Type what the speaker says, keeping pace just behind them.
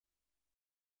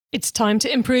It's time to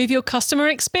improve your customer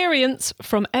experience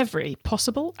from every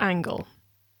possible angle.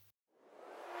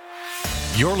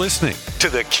 You're listening to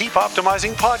the Keep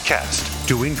Optimizing podcast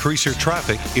to increase your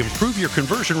traffic, improve your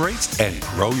conversion rates, and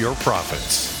grow your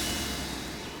profits.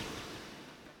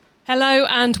 Hello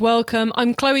and welcome.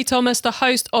 I'm Chloe Thomas, the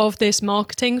host of this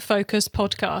Marketing Focus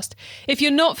podcast. If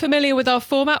you're not familiar with our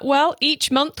format, well, each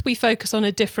month we focus on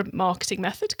a different marketing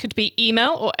method. Could be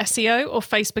email or SEO or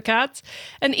Facebook ads.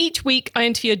 And each week I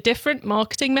interview a different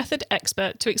marketing method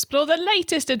expert to explore the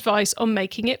latest advice on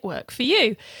making it work for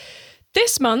you.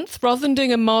 This month, rather than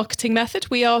doing a marketing method,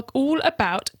 we are all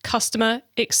about customer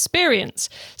experience,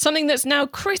 something that's now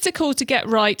critical to get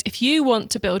right if you want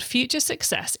to build future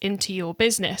success into your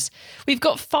business. We've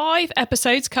got 5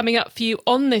 episodes coming up for you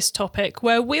on this topic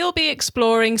where we'll be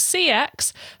exploring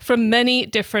CX from many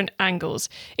different angles.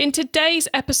 In today's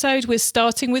episode, we're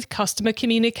starting with customer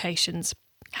communications.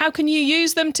 How can you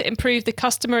use them to improve the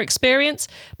customer experience,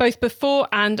 both before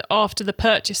and after the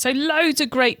purchase? So loads of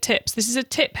great tips. This is a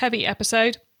tip-heavy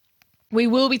episode. We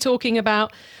will be talking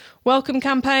about welcome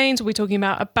campaigns, we'll be talking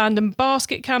about abandoned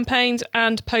basket campaigns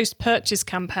and post-purchase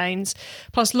campaigns,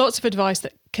 plus lots of advice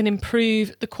that can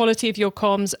improve the quality of your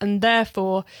comms and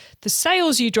therefore the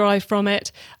sales you drive from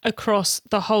it across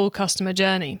the whole customer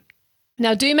journey.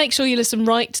 Now, do make sure you listen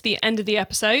right to the end of the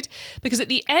episode, because at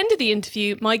the end of the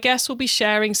interview, my guest will be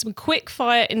sharing some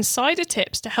quick-fire insider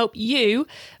tips to help you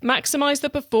maximize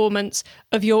the performance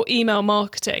of your email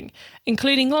marketing,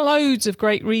 including loads of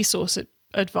great resource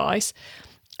advice.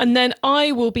 And then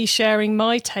I will be sharing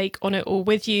my take on it all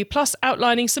with you, plus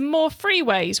outlining some more free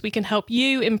ways we can help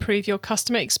you improve your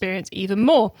customer experience even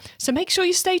more. So make sure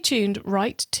you stay tuned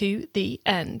right to the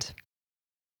end.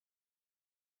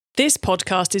 This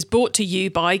podcast is brought to you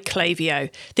by Klaviyo,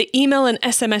 the email and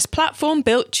SMS platform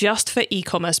built just for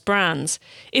e-commerce brands.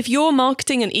 If you're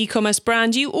marketing an e-commerce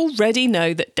brand, you already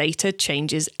know that data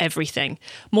changes everything.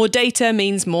 More data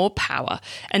means more power.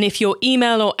 And if your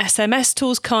email or SMS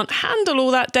tools can't handle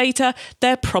all that data,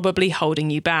 they're probably holding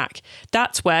you back.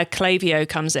 That's where Klaviyo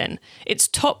comes in. Its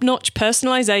top-notch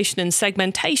personalization and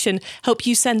segmentation help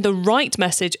you send the right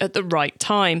message at the right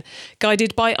time,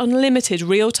 guided by unlimited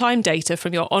real-time data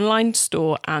from your online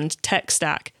store and tech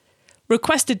stack.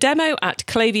 Request a demo at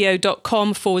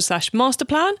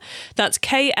klaviyo.com/masterplan. That's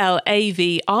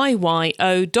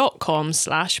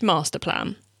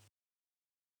KLAVIYO.com/masterplan.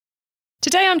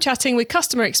 Today I'm chatting with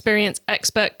customer experience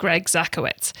expert Greg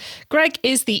Zakowicz. Greg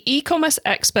is the e-commerce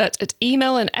expert at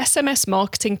email and SMS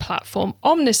marketing platform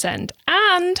Omnisend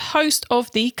and host of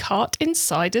the Cart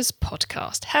Insiders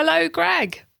podcast. Hello,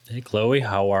 Greg. Hey, Chloe,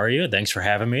 how are you? Thanks for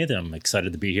having me. I'm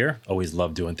excited to be here. Always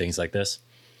love doing things like this.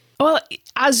 Well,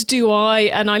 as do I,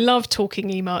 and I love talking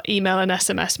email and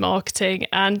SMS marketing,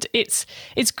 and it's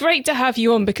great to have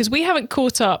you on because we haven't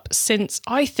caught up since,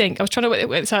 I was trying to work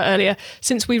this out earlier,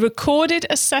 since we recorded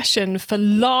a session for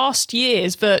last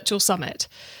year's virtual summit.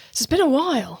 So it's been a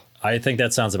while. I think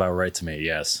that sounds about right to me,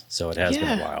 yes. So it has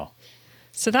been a while.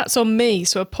 So that's on me.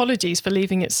 So apologies for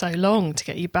leaving it so long to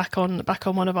get you back on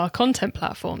one of our content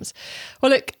platforms.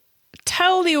 Well, look,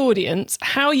 tell the audience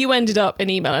how you ended up in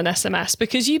email and SMS,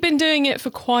 because you've been doing it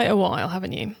for quite a while,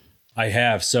 haven't you? I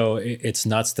have. So it's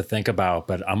nuts to think about,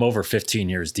 but I'm over 15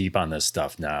 years deep on this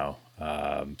stuff now.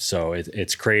 So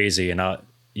it's crazy. And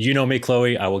you know me,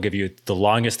 Chloe, I will give you the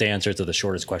longest answer to the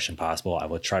shortest question possible. I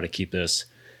will try to keep this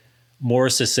more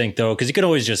succinct, though, because you can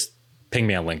always just ping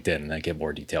me on LinkedIn and I get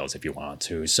more details if you want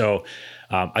to. So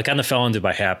I kind of fell into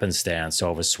by happenstance. So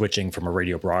I was switching from a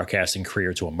radio broadcasting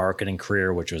career to a marketing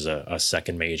career, which was a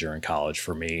second major in college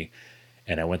for me.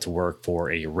 And I went to work for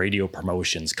a radio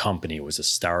promotions company. It was a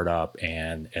startup.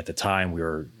 And at the time we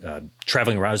were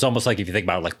traveling around. It was almost like, if you think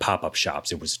about it, like pop-up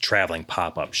shops, it was a traveling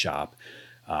pop-up shop.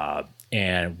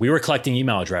 And we were collecting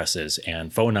email addresses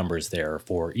and phone numbers there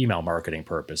for email marketing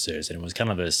purposes. And it was kind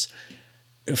of this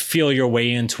feel your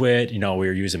way into it. You know, we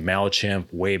were using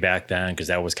MailChimp way back then because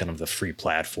that was kind of the free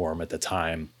platform at the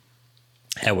time,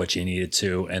 had what you needed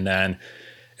to. And then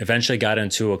eventually got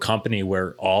into a company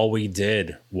where all we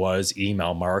did was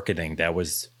email marketing. That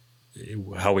was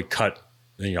how we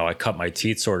I cut my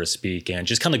teeth, so to speak, and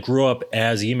just kind of grew up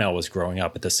as email was growing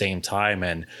up at the same time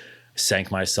and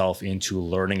sank myself into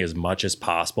learning as much as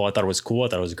possible. I thought it was cool. I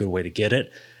thought it was a good way to get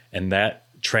it. And that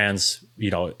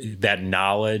that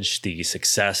knowledge, the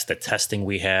success, the testing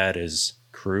we had, as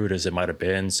crude as it might have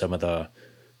been, some of the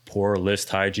poor list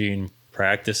hygiene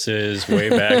practices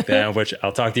way back then, which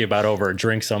I'll talk to you about over a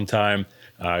drink sometime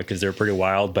because they're pretty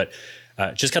wild, but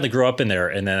just kind of grew up in there.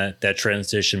 And then that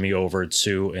transitioned me over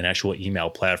to an actual email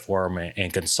platform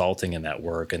and consulting in that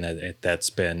work. And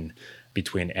that's been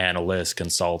between analysts,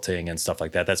 consulting, and stuff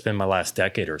like that. That's been my last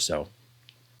decade or so.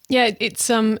 Yeah, it's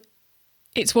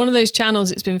one of those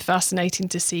channels it's been fascinating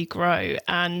to see grow,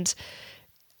 and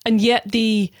yet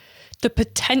the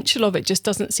potential of it just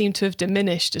doesn't seem to have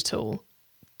diminished at all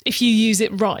if you use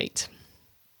it right.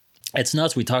 It's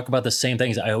nuts. We talk about the same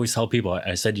things. I always tell people,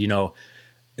 I said,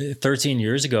 13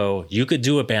 years ago, you could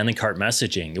do abandoned cart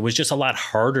messaging. It was just a lot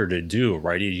harder to do,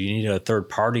 right? You needed a third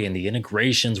party and the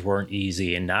integrations weren't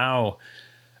easy. And now,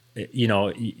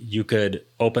 you could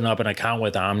open up an account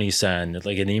with OmniSend,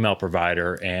 like an email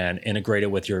provider, and integrate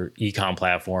it with your e-com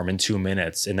platform in 2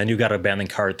 minutes. And then you got abandoned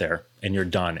cart there and you're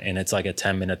done. And it's like a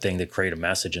 10-minute thing to create a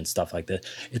message and stuff like that.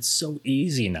 It's so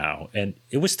easy now. And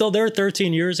it was still there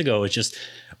 13 years ago. It's just,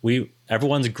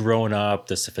 everyone's grown up,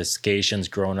 the sophistication's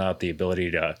grown up, the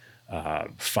ability to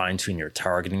fine tune your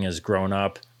targeting has grown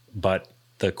up, but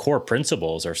the core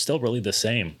principles are still really the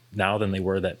same now than they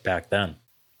were back then.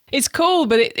 It's cool,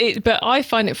 but but I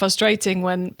find it frustrating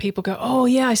when people go, "Oh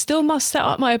yeah, I still must set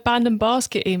up my abandoned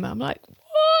basket email." I'm like,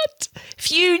 what?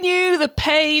 If you knew the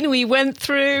pain we went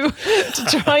through to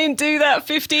try and do that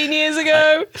 15 years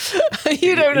ago,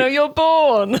 you don't know, you're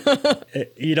born.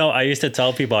 I used to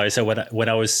tell people, I said, when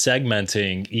I was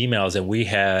segmenting emails,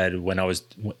 and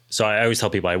I always tell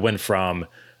people I went from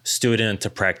student to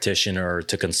practitioner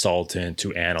to consultant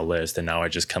to analyst, and now I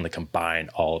just kind of combine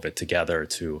all of it together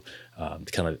to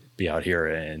kind of be out here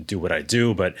and do what I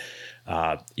do. But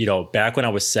back when I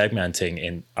was segmenting,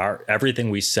 and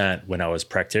everything we sent when I was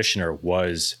practitioner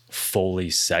was fully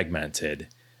segmented.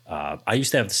 I used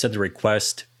to have to send a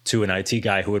request to an IT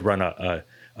guy who would run a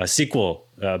SQL,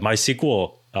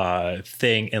 MySQL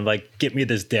thing, and like get me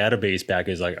this database back.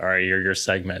 He's like, all right, here are your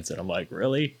segments. And I'm like,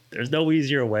 really? There's no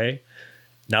easier way?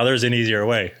 Now there's an easier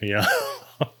way,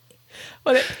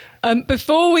 Well,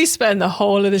 before we spend the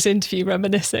whole of this interview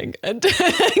reminiscing and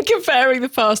comparing the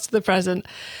past to the present,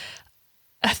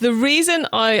 the reason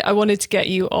I wanted to get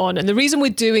you on, and the reason we're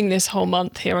doing this whole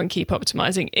month here on Keep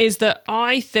Optimizing, is that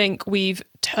I think we've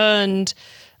turned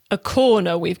a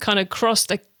corner. We've kind of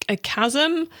crossed a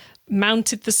chasm,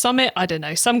 mounted the summit. I don't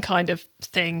know, some kind of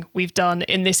thing we've done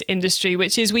in this industry,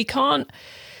 which is we've got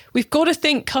to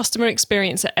think customer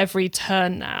experience at every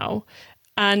turn now.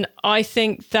 And I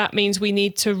think that means we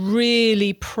need to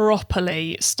really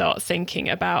properly start thinking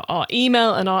about our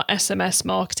email and our SMS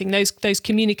marketing, those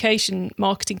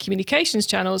marketing communications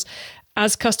channels,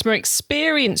 as customer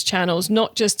experience channels,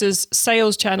 not just as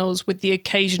sales channels with the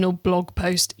occasional blog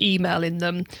post email in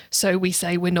them. So we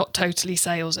say we're not totally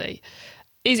salesy.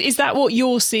 Is that what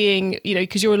you're seeing,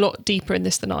 because you're a lot deeper in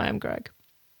this than I am, Greg?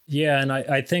 Yeah, and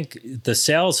I think the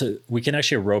sales, we can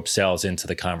actually rope sales into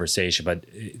the conversation, but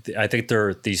I think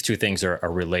these two things are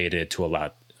related to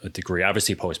a degree.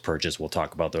 Obviously, post-purchase, we'll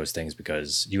talk about those things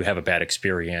because you have a bad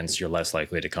experience, you're less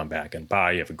likely to come back and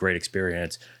buy. You have a great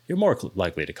experience, you're more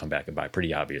likely to come back and buy.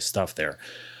 Pretty obvious stuff there.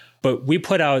 But we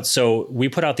put out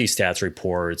these stats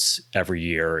reports every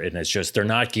year, and they're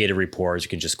not gated reports. You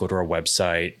can just go to our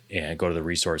website and go to the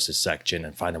resources section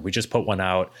and find them. We just put one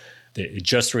out. It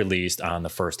just released on the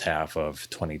first half of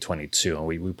 2022, and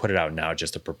we put it out now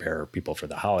just to prepare people for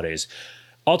the holidays.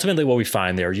 Ultimately, what we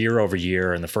find there, year over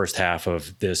year, in the first half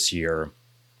of this year,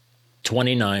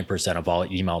 29% of all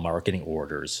email marketing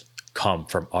orders come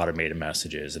from automated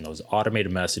messages. And those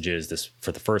automated messages,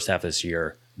 for the first half of this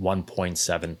year,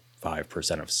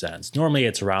 1.75% of sends. Normally,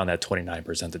 it's around that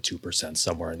 29% to 2%,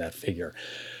 somewhere in that figure.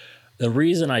 The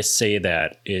reason I say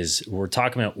that is we're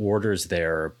talking about orders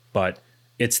there, but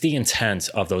it's the intent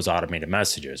of those automated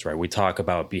messages, right? We talk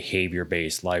about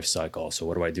behavior-based life cycle. So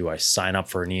what do? I sign up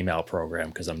for an email program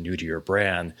because I'm new to your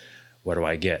brand. What do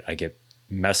I get? I get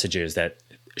messages that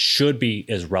should be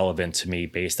as relevant to me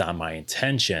based on my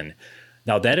intention.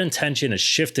 Now that intention has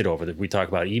shifted we talk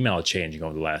about email changing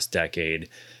over the last decade.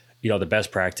 The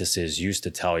best practices used to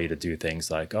tell you to do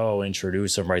things like,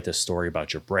 introduce them, write this story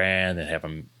about your brand, and have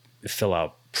them fill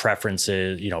out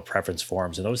preferences, preference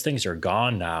forms, and those things are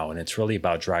gone now. And it's really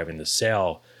about driving the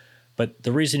sale. But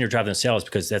the reason you're driving the sale is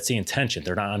because that's the intention.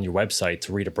 They're not on your website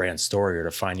to read a brand story or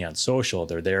to find you on social.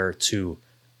 They're there to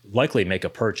likely make a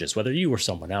purchase, whether you or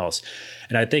someone else.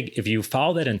 And I think if you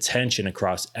follow that intention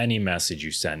across any message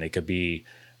you send, it could be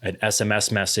an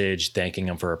SMS message thanking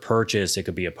them for a purchase. It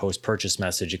could be a post-purchase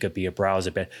message. It could be a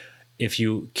browser. If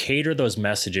you cater those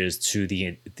messages to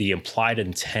the implied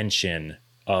intention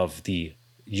of the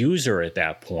user at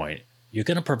that point, you're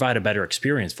going to provide a better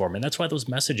experience for them. And that's why those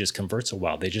messages convert so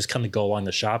well. They just kind of go along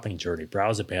the shopping journey,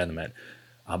 browse abandonment.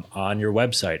 I'm on your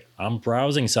website. I'm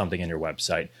browsing something in your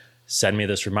website. Send me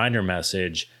this reminder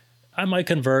message. I might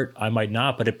convert, I might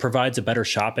not, but it provides a better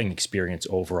shopping experience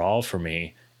overall for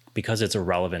me. because it's a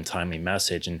relevant, timely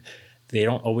message. And they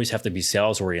don't always have to be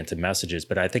sales-oriented messages.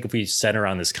 But I think if we center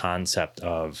on this concept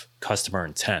of customer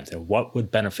intent and what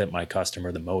would benefit my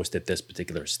customer the most at this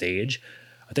particular stage,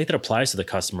 I think that applies to the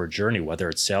customer journey, whether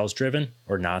it's sales-driven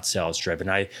or not sales-driven.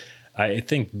 I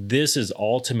think this is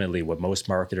ultimately what most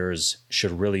marketers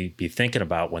should really be thinking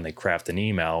about when they craft an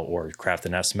email or craft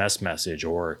an SMS message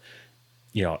or,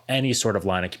 any sort of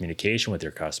line of communication with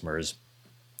your customers.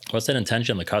 What's that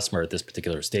intention of the customer at this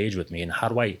particular stage with me, and how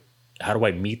do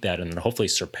I meet that and then hopefully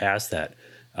surpass that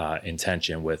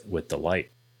intention with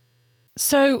delight?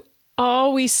 So,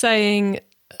 are we saying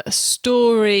a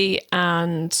story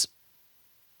and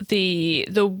the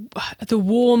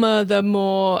warmer, the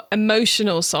more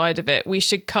emotional side of it, we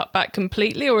should cut back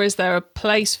completely, or is there a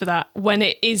place for that when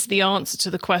it is the answer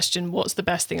to the question, what's the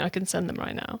best thing I can send them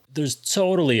right now? There's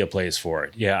totally a place for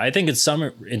it. Yeah, I think in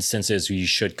some instances you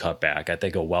should cut back. I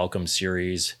think a welcome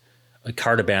series, a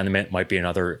cart abandonment might be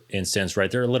another instance, right?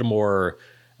 They're a little more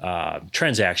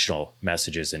transactional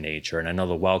messages in nature. And I know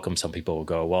the welcome, some people will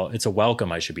go, well, it's a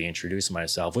welcome, I should be introducing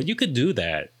myself. Well, you could do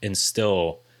that and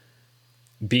still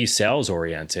be sales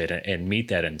oriented and meet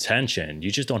that intention. You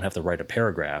just don't have to write a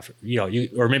paragraph,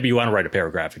 or maybe you want to write a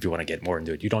paragraph if you want to get more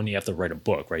into it. You don't have to write a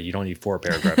book, right? You don't need 4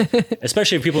 paragraphs,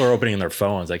 especially if people are opening their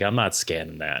phones. Like, I'm not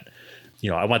scanning that.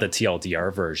 I want the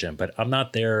TLDR version, but I'm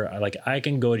not there. I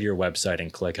can go to your website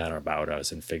and click on About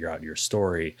Us and figure out your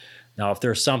story. Now, if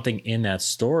there's something in that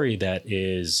story that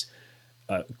is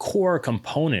a core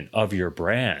component of your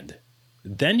brand,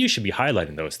 then you should be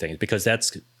highlighting those things, because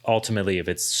that's ultimately, if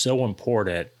it's so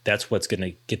important, that's what's going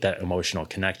to get that emotional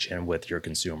connection with your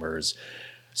consumers.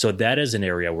 So that is an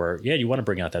area where, you want to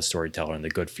bring out that storyteller and the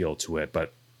good feel to it,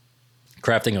 but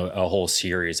crafting a whole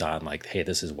series on hey,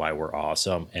 this is why we're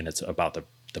awesome, and it's about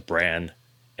the brand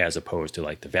as opposed to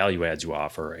the value adds you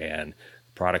offer and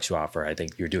products you offer, I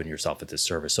think you're doing yourself a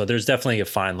disservice. So there's definitely a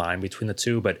fine line between the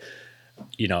two, but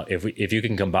if you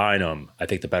can combine them, I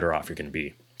think the better off you're going to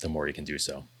be, the more you can do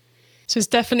so. So it's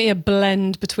definitely a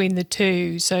blend between the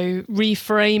two. So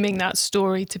reframing that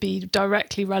story to be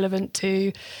directly relevant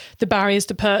to the barriers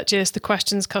to purchase, the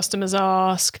questions customers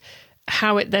ask,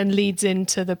 how it then leads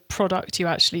into the product you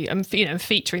actually,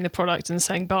 featuring the product and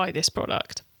saying, buy this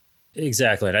product.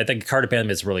 Exactly. And I think cart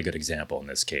abandonment is a really good example in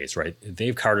this case, right?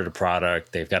 They've carted a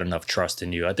product. They've got enough trust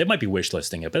in you. They might be wish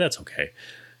listing it, but that's okay.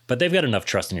 But they've got enough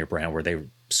trust in your brand where they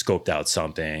scoped out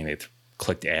something. They've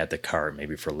clicked add to cart,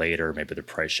 maybe for later, maybe they're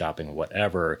price shopping,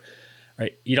 whatever.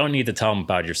 Right? You don't need to tell them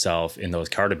about yourself in those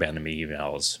cart abandonment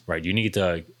emails, right? You need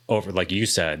to, like you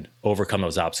said, overcome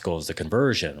those obstacles to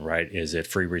conversion, right? Is it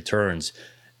free returns?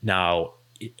 Now,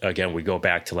 again, we go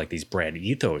back to these brand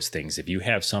ethos things. If you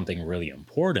have something really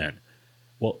important,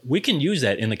 well, we can use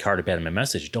that in the cart abandonment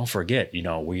message. Don't forget,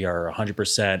 we are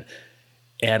 100%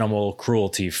 animal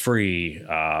cruelty free,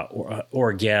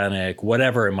 organic,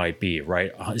 whatever it might be,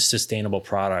 right? Sustainable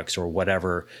products or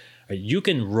whatever. You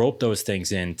can rope those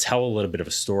things in, tell a little bit of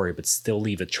a story, but still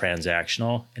leave it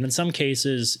transactional. And in some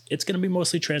cases, it's going to be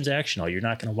mostly transactional. You're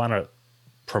not going to want to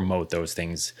promote those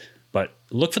things, but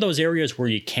look for those areas where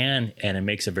you can, and it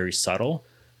makes it very subtle,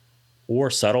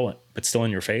 but still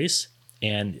in your face.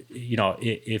 And,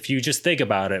 if you just think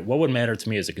about it, what would matter to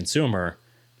me as a consumer?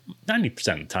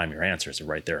 90% of the time, your answers are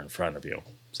right there in front of you.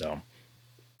 So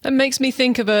that makes me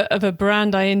think of a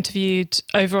brand I interviewed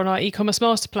over on our e-commerce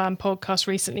master plan podcast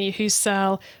recently, who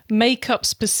sell makeup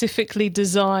specifically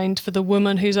designed for the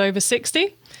woman who's over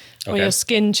 60. When your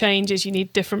skin changes, you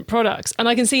need different products. And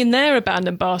I can see in their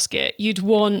abandoned basket, you'd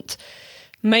want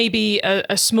maybe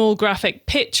a small graphic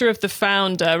picture of the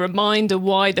founder, a reminder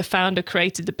why the founder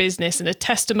created the business, and a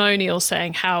testimonial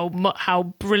saying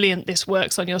how brilliant this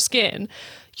works on your skin.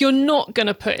 You're not going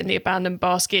to put in the abandoned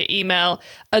basket email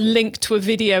a link to a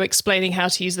video explaining how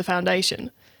to use the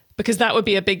foundation, because that would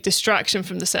be a big distraction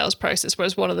from the sales process.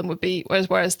 Whereas one of them would be,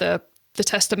 whereas the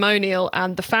testimonial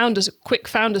and the quick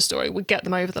founder story would get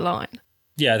them over the line.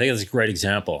 Yeah, I think that's a great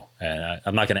example, and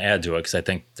I'm not going to add to it because I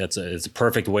think it's a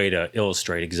perfect way to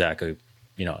illustrate exactly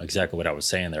what I was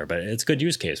saying there. But it's a good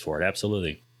use case for it,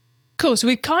 absolutely. Cool. So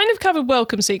we've kind of covered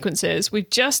welcome sequences. We've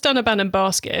just done abandoned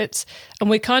baskets,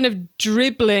 and we're kind of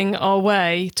dribbling our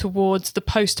way towards the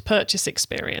post-purchase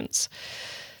experience.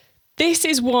 This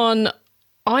is one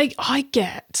I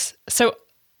get. So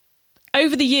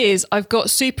over the years, I've got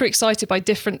super excited by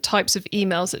different types of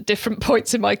emails at different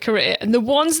points in my career. And the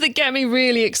ones that get me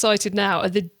really excited now are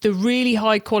the really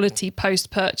high quality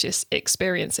post-purchase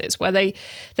experiences, where they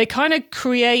kind of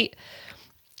create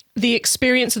the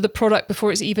experience of the product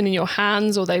before it's even in your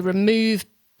hands, or they remove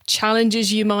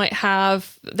challenges you might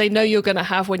have, they know you're going to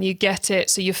have when you get it.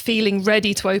 So you're feeling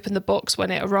ready to open the box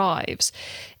when it arrives.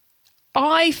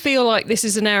 I feel like this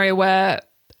is the area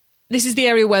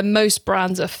where most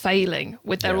brands are failing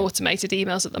with their automated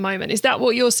emails at the moment. Is that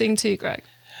what you're seeing too, Greg?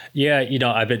 Yeah,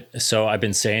 I've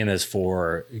been saying this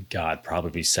for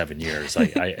probably 7 years.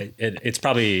 It's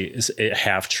probably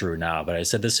half true now, but I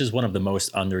said this is one of the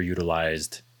most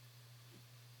underutilized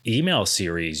email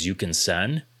series you can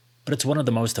send, but it's one of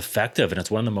the most effective and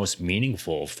it's one of the most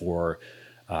meaningful for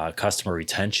customer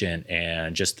retention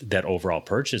and just that overall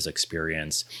purchase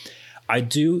experience. I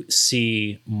do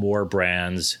see more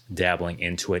brands dabbling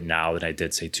into it now than I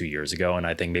did, say, 2 years ago. And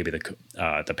I think maybe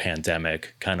the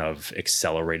pandemic kind of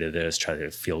accelerated this, try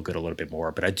to feel good a little bit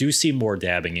more. But I do see more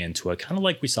dabbing into it, kind of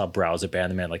like we saw browse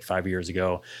abandonment like 5 years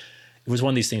ago. It was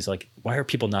one of these things like, why are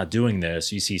people not doing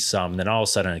this? You see some, and then all of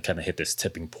a sudden it kind of hit this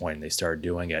tipping point and they started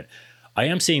doing it. I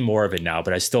am seeing more of it now,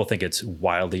 but I still think it's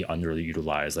wildly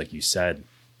underutilized, like you said.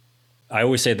 I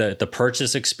always say that the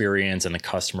purchase experience and the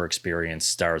customer experience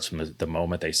starts from the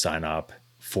moment they sign up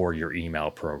for your email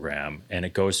program, and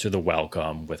it goes through the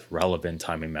welcome with relevant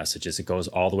timing messages. It goes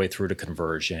all the way through to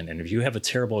conversion. And if you have a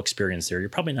terrible experience there, you're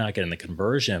probably not getting the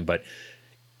conversion. But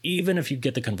even if you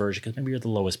get the conversion, because maybe you're the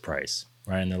lowest price,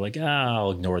 right? And they're like,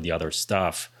 I'll ignore the other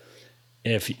stuff.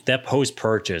 If that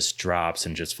post-purchase drops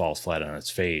and just falls flat on its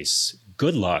face,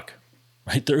 good luck.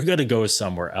 Right, they're going to go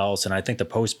somewhere else. And I think the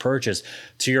post-purchase,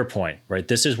 to your point, right,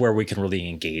 this is where we can really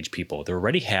engage people. They're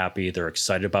already happy. They're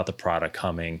excited about the product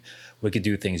coming. We could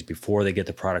do things before they get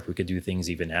the product. We could do things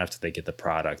even after they get the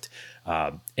product.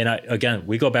 Again,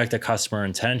 we go back to customer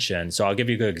intention. So I'll give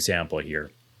you a good example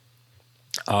here.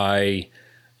 I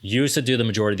used to do the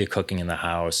majority of the cooking in the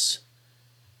house.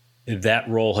 That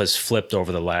role has flipped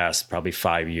over the last probably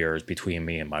 5 years between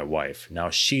me and my wife. Now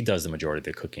she does the majority of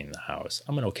the cooking in the house.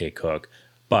 I'm an okay cook,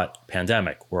 but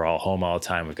pandemic, we're all home all the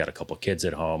time. We've got a couple kids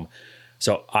at home.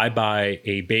 So I buy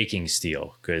a baking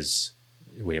steel because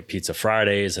we have Pizza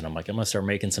Fridays, and I'm like, I'm going to start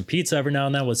making some pizza every now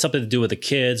and then with something to do with the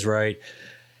kids, right?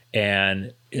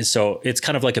 And so it's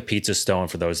kind of like a pizza stone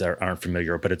for those that aren't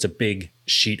familiar, but it's a big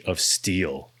sheet of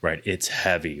steel, right? It's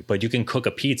heavy, but you can cook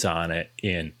a pizza on it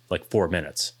in like 4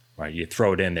 minutes. Right, you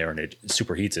throw it in there and it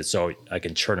superheats it, so I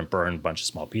can churn and burn a bunch of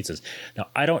small pizzas. Now,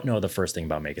 I don't know the first thing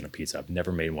about making a pizza. I've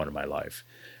never made one in my life.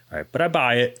 All right, but I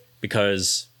buy it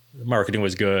because the marketing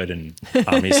was good and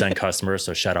Omni sent customers,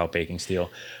 so shout out Baking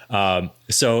Steel.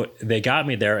 So they got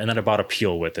me there, and then I bought a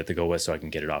peel with it to go with so I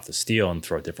can get it off the steel and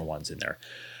throw different ones in there.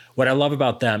 What I love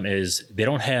about them is they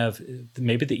don't have,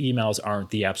 maybe the emails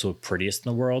aren't the absolute prettiest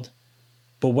in the world,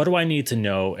 but what do I need to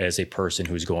know as a person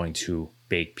who's going to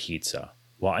bake pizza?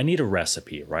 Well, I need a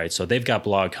recipe, right? So they've got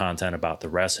blog content about the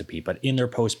recipe, but in their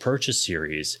post-purchase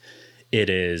series,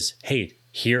 it is, hey,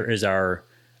 here is our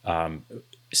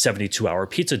 72-hour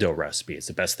pizza dough recipe. It's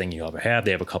the best thing you'll ever have.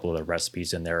 They have a couple of other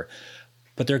recipes in there,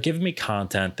 but they're giving me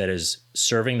content that is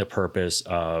serving the purpose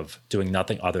of doing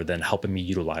nothing other than helping me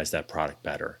utilize that product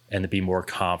better and to be more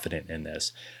confident in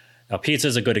this. Now, pizza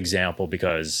is a good example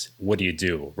because what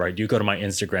do, right? You go to my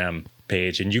Instagram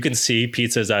page and you can see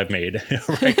pizzas I've made,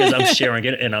 right? Because I'm sharing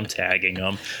it and I'm tagging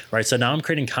them, right? So now I'm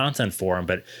creating content for them,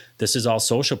 but this is all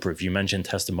social proof. You mentioned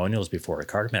testimonials before at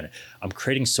Cardman. I'm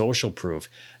creating social proof.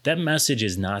 That message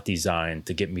is not designed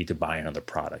to get me to buy another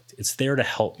product. It's there to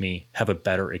help me have a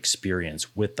better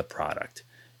experience with the product.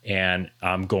 And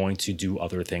I'm going to do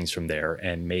other things from there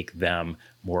and make them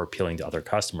more appealing to other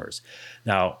customers.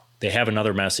 Now, they have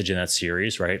another message in that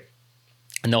series, right?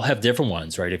 And they'll have different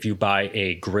ones, right? If you buy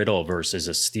a griddle versus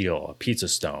a steel, a pizza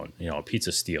stone, a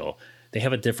pizza steel, they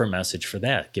have a different message for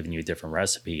that, giving you different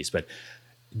recipes. But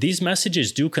these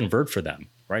messages do convert for them,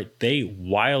 right? They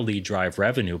wildly drive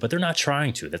revenue, but they're not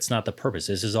trying to. That's not the purpose.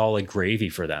 This is all like gravy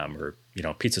for them, or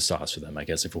pizza sauce for them, I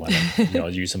guess, if we want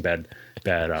to use some bad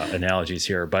analogies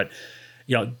here. But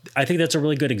I think that's a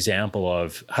really good example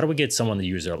of how do we get someone to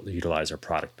utilize our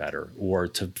product better or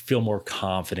to feel more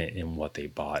confident in what they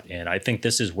bought. And I think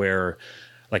this is where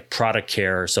like product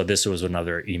care. So this was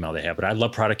another email they have, but I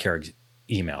love product care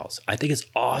emails. I think it's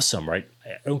awesome, right?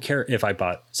 I don't care if I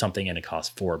bought something and it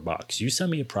cost $4. You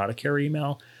send me a product care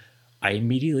email, I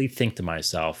immediately think to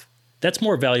myself, that's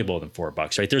more valuable than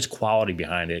 $4, right? There's quality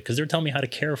behind it because they're telling me how to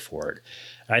care for it.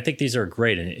 And I think these are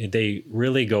great, and they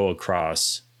really go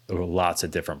across lots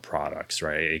of different products,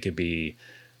 right? It could be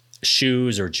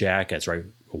shoes or jackets, right?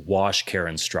 wash care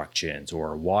instructions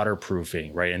or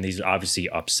waterproofing, right? And these obviously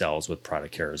upsells with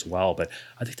product care as well. But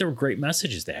I think they were great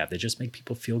messages to have. They just make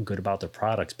people feel good about their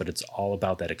products, but it's all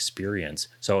about that experience.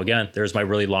 So again, there's my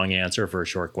really long answer for a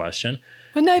short question.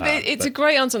 Well, no, but it's a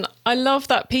great answer. I love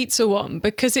that pizza one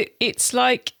because it's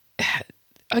like,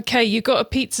 okay, you got a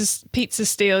pizza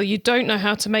steal. You don't know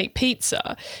how to make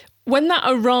pizza. When that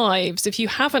arrives, if you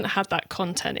haven't had that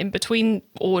content in between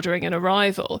ordering and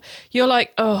arrival, you're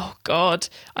like, oh God,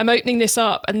 I'm opening this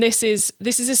up. And this is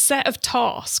a set of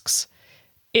tasks.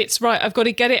 It's right. I've got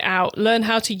to get it out, learn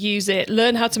how to use it,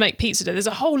 learn how to make pizza dough. There's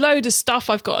a whole load of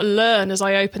stuff I've got to learn as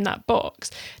I open that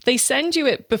box. They send you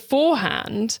it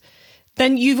beforehand.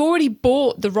 Then you've already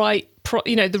bought the right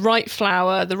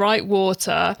flour, the right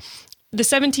water, the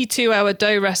 72-hour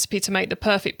dough recipe to make the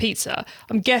perfect pizza.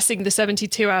 I'm guessing the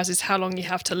 72 hours is how long you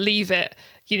have to leave it,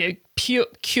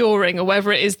 curing or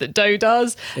whatever it is that dough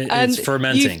does. It's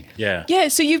fermenting. Yeah. Yeah.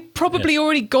 So you've probably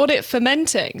already got it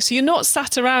fermenting. So you're not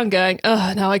sat around going,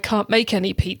 oh, now I can't make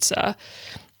any pizza.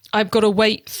 I've got to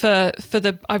wait for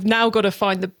I've now got to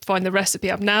find the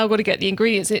recipe. I've now got to get the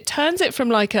ingredients. And it turns it from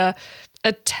like a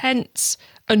tense,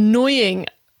 annoying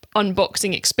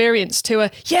unboxing experience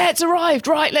to it's arrived,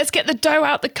 right, let's get the dough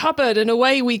out the cupboard and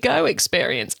away we go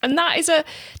experience. And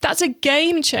that's a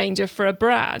game changer for a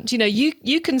brand.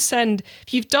 You can send,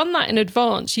 if you've done that in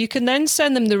advance, you can then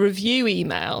send them the review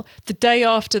email the day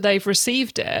after they've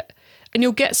received it, and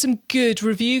you'll get some good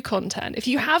review content. If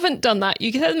you haven't done that,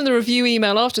 you can send them the review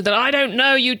email after that. I don't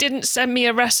know, you didn't send me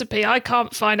a recipe. I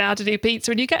can't find out how to do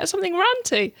pizza. And you get something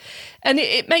ranty. And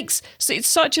it's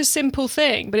such a simple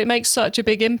thing, but it makes such a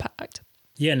big impact.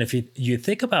 Yeah. And if you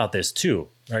think about this too,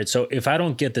 right? So if I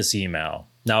don't get this email,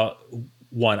 now,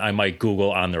 one, I might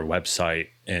Google on their website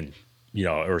and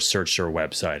or search their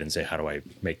website and say, how do I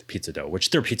make the pizza dough? Which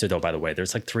their pizza dough, by the way,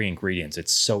 there's like 3 ingredients.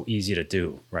 It's so easy to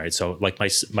do, right? So like my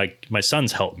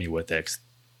sons help me with it.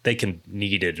 They can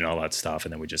knead it and all that stuff,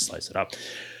 and then we just slice it up.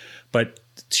 But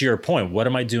to your point, what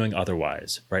am I doing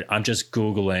otherwise, right? I'm just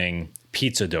Googling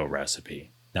pizza dough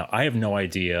recipe. Now, I have no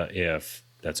idea if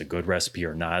that's a good recipe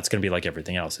or not. It's going to be like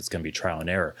everything else. It's going to be trial and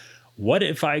error. What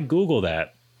if I Google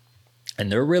that and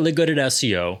they're really good at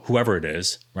SEO, whoever it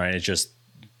is, right? It's just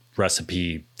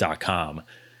recipe.com.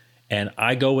 And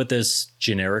I go with this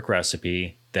generic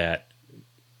recipe that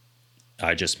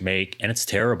I just make and it's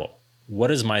terrible.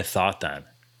 What is my thought then?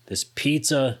 This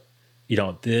pizza,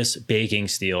 this baking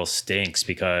steel stinks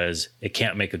because it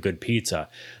can't make a good pizza.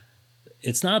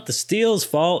 It's not the steel's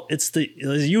fault. It's the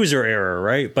user error,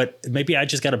 right? But maybe I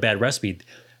just got a bad recipe.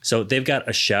 So they've got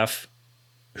a chef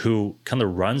who kind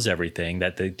of runs everything,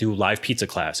 that they do live pizza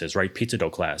classes, right? Pizza dough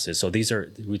classes. So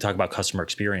we talk about customer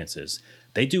experiences.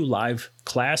 They do live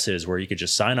classes where you could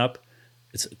just sign up.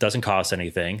 It doesn't cost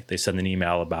anything. They send an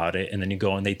email about it, and then you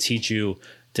go and they teach you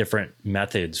different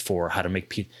methods for how to make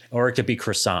pizza, or it could be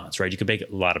croissants, right? You could make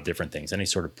a lot of different things, any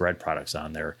sort of bread products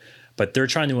on there, but they're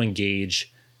trying to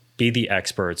be the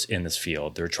experts in this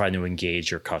field. They're trying to engage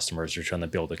your customers. They're trying to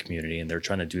build a community, and they're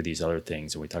trying to do these other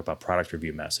things. And we talk about product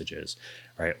review messages,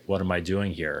 right? What am I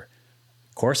doing here?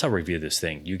 Of course, I'll review this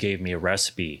thing. You gave me a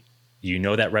recipe.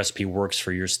 That recipe works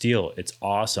for your steel. It's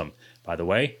awesome. By the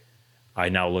way, I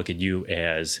now look at you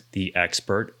as the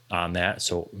expert on that.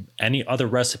 So any other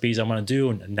recipes I'm going to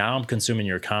do, now I'm consuming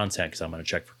your content because I'm going to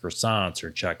check for croissants or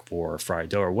check for fried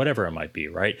dough or whatever it might be,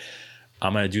 right?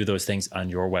 I'm going to do those things on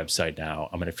your website now.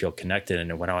 I'm going to feel connected.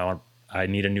 And when I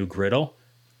need a new griddle,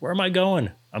 where am I going?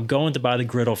 I'm going to buy the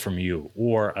griddle from you,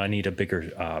 or I need a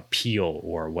bigger peel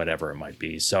or whatever it might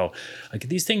be. So like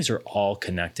these things are all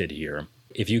connected here.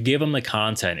 If you give them the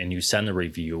content and you send the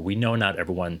review, we know not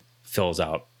everyone fills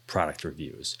out product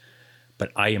reviews,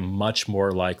 but I am much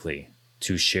more likely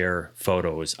to share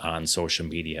photos on social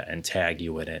media and tag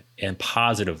you in it, and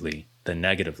positively than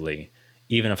negatively,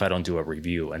 even if I don't do a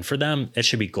review. And for them, it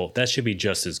should be gold. That should be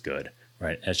just as good,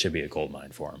 right? That should be a gold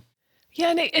mine for them. Yeah,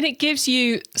 and it gives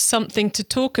you something to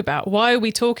talk about. Why are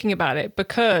we talking about it?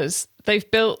 Because they've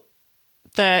built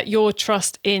your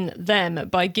trust in them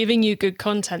by giving you good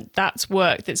content. That's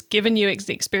work. That's given you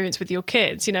the experience with your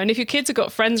kids. And if your kids have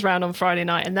got friends around on Friday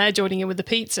night and they're joining in with the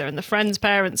pizza, and the friends'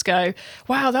 parents go,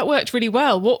 wow, that worked really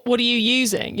well. What are you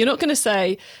using? You're not going to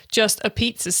say just a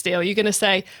pizza steal. You're going to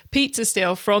say pizza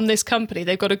steal from this company.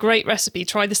 They've got a great recipe.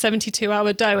 Try the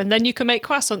 72-hour dough, and then you can make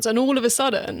croissants. And all of a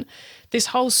sudden, this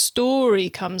whole story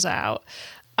comes out.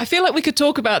 I feel like we could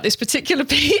talk about this particular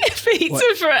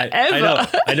pizza forever. I know.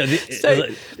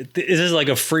 This is like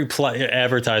a free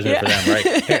advertisement for them,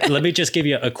 right? Here, let me just give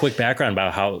you a quick background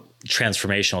about how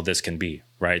transformational this can be,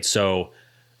 right? So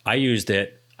I used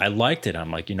it. I liked it.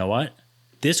 I'm like, you know what?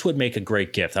 this would make a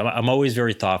great gift. I'm always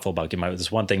very thoughtful about giving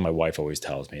this one thing my wife always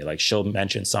tells me, like she'll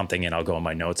mention something and I'll go on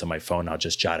my notes on my phone. I'll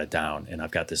just jot it down. And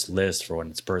I've got this list for when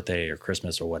it's birthday or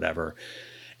Christmas or whatever.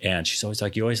 And she's always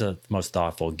like, you always have the most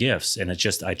thoughtful gifts. And it's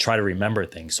just, I try to remember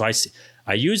things. So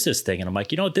I use this thing and I'm like,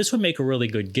 this would make a really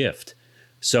good gift.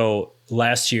 So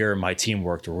last year, my team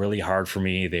worked really hard for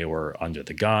me. They were under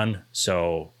the gun.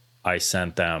 So I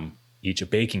sent them each a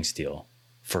baking steel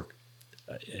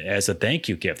as a thank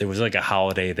you gift. It was like a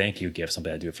holiday thank you gift,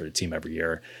 something I do for the team every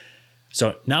year.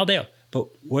 So now but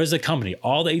where's the company?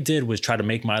 All they did was try to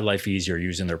make my life easier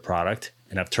using their product.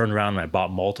 And I've turned around and I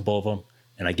bought multiple of them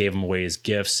and I gave them away as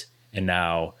gifts. And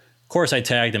now, of course, I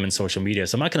tagged them in social media.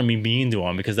 So I'm not going to be mean to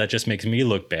them because that just makes me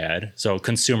look bad. So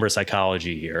consumer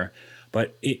psychology here.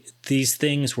 But these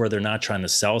things where they're not trying to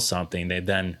sell something, they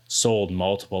then sold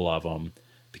multiple of them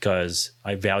because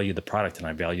I valued the product and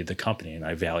I valued the company and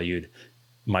I valued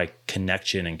my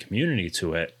connection and community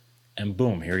to it. And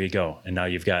boom, here you go. And now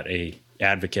you've got a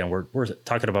advocate. And we're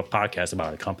talking about podcasts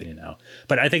about a company now.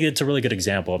 But I think it's a really good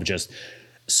example of just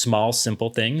small, simple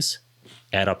things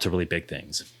add up to really big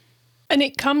things. And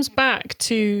it comes back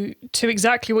to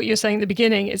exactly what you were saying at the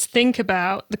beginning. It's think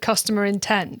about the customer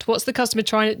intent. What's the customer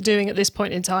doing at this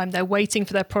point in time? They're waiting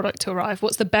for their product to arrive.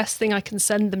 What's the best thing I can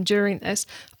send them during this,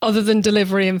 other than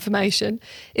delivery information?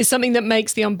 Is something that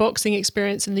makes the unboxing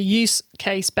experience and the use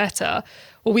case better.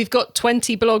 Well, we've got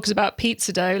 20 blogs about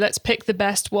pizza dough. Let's pick the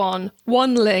best one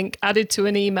link added to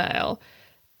an email.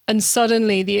 And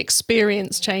suddenly the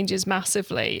experience changes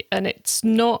massively. And it's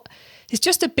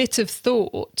just a bit of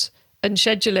thought and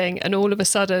scheduling, and all of a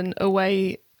sudden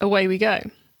away we go.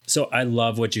 So I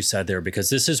love what you said there, because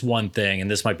this is one thing,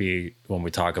 and this might be when we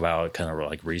talk about kind of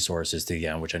like resources to the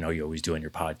end, which I know you always do in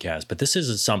your podcast, but this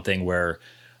is something where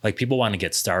like people want to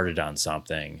get started on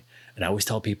something. And I always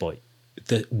tell people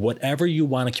that whatever you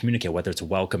want to communicate, whether it's a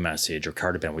welcome message or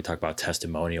card event, we talk about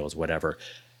testimonials, whatever,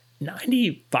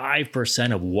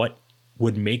 95% of what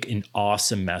would make an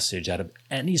awesome message out of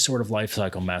any sort of life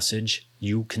cycle message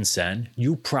you can send,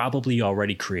 you probably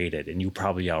already created and you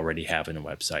probably already have in a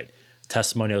website.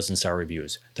 Testimonials and star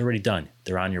reviews, they're already done.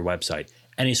 They're on your website.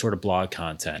 Any sort of blog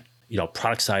content,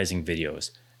 product sizing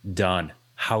videos, done.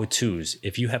 How-tos.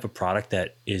 If you have a product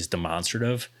that is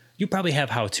demonstrative, you probably have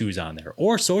how-tos on there,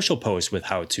 or social posts with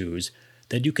how-tos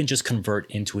that you can just convert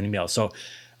into an email. So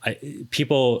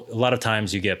people, a lot of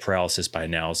times you get paralysis by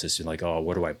analysis. You're like, oh,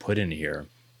 what do I put in here?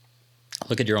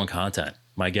 Look at your own content.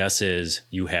 My guess is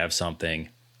you have something,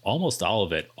 almost all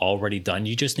of it, already done.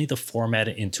 You just need to format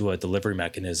it into a delivery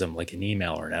mechanism like an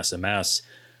email or an SMS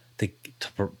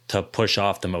to push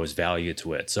off the most value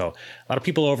to it. So a lot of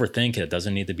people overthink it. It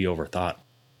doesn't need to be overthought.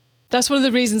 That's one of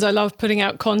the reasons I love putting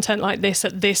out content like this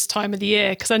at this time of the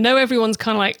year, because I know everyone's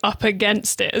kind of like up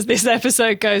against it as this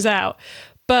episode goes out.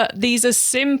 But these are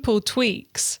simple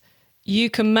tweaks you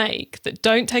can make that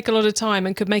don't take a lot of time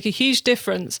and could make a huge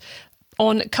difference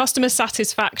on customer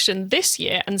satisfaction this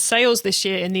year and sales this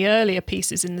year in the earlier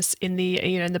pieces in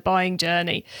the buying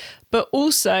journey, but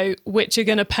also which are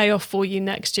going to pay off for you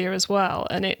next year as well.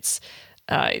 And it's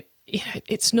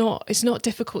not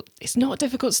difficult. It's not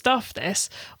difficult stuff, this,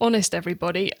 honest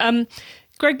everybody.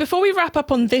 Greg, before we wrap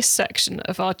up on this section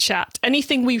of our chat,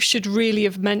 anything we should really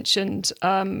have mentioned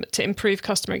to improve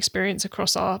customer experience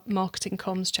across our marketing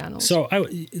comms channels? So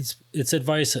it's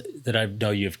advice that I know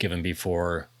you've given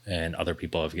before and other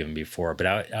people have given before, but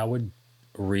I would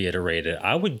reiterate it.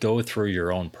 I would go through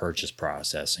your own purchase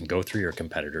process and go through your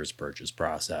competitor's purchase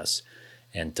process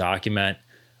and document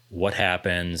what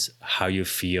happens, how you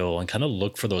feel, and kind of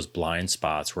look for those blind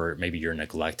spots where maybe you're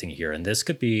neglecting here. And this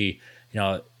could be,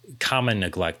 common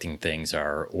neglecting things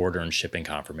are order and shipping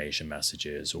confirmation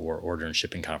messages or order and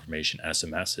shipping confirmation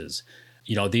SMSs.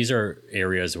 These are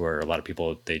areas where a lot of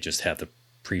people, they just have the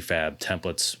prefab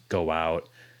templates go out,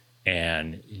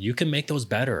 and you can make those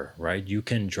better, right? You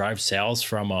can drive sales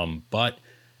from them, but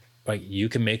you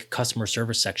can make customer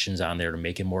service sections on there to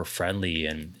make it more friendly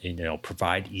and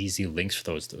provide easy links for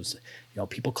those.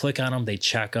 People click on them, they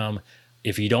check them.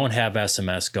 If you don't have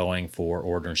SMS going for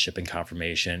order and shipping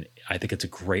confirmation, I think it's a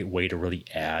great way to really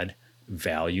add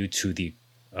value to the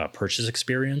purchase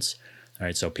experience. All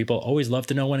right, so people always love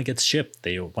to know when it gets shipped.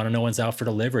 They want to know when it's out for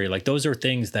delivery. Like, those are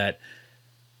things that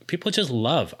people just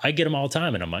love. I get them all the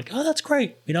time, and I'm like, oh, that's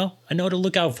great. I know to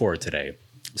look out for it today.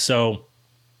 So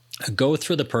go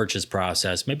through the purchase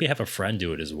process. Maybe have a friend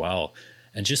do it as well,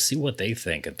 and just see what they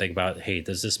think and think about, hey,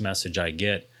 does this message I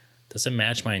get, does it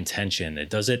match my intention?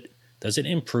 Does it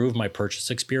improve my purchase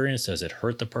experience? Does it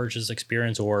hurt the purchase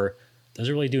experience, or does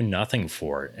it really do nothing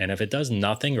for it? And if it does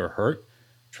nothing or hurt,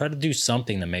 try to do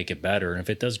something to make it better. And if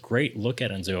it does great, look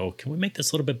at it and say, oh, can we make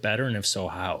this a little bit better? And if so,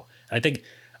 how? I think,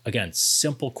 again,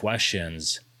 simple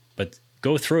questions, but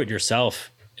go through it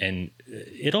yourself and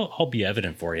it'll all be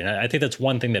evident for you. And I think that's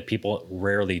one thing that people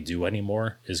rarely do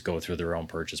anymore is go through their own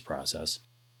purchase process.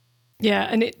 Yeah,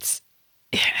 and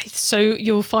so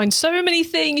you'll find so many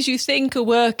things you think are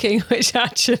working which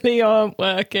actually aren't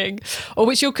working, or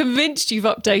which you're convinced you've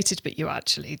updated but you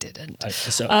actually didn't.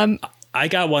 I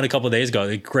got one a couple of days ago,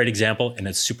 a great example, and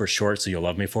it's super short, so you'll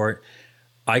love me for it.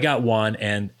 I got one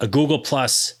and a Google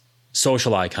Plus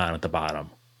social icon at the bottom,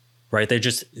 right?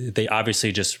 They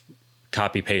obviously just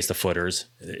copy paste the footers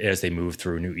as they move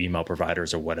through new email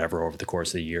providers or whatever over the course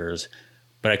of the years.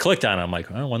 But I clicked on it. I'm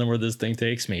like, I wonder where this thing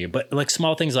takes me. But like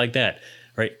small things like that,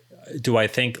 right? Do I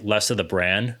think less of the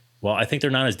brand? Well, I think they're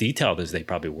not as detailed as they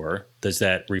probably were. Does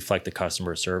that reflect the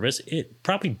customer service? It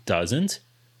probably doesn't.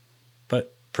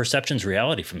 But perception's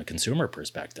reality from a consumer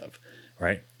perspective,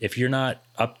 right? If you're not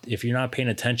paying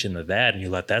attention to that and you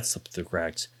let that slip through the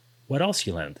cracks, what else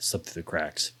you let slip through the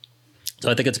cracks? So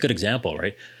I think it's a good example,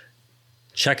 right?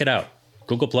 Check it out.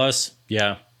 Google Plus,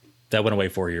 yeah, that went away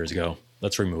 4 years ago.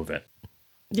 Let's remove it.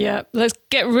 Yeah, let's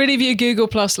get rid of your Google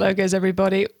Plus logos,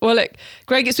 everybody. Well, look,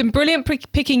 Greg, it's been brilliant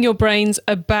picking your brains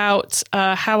about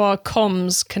how our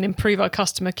comms can improve our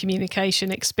customer communication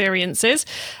experiences.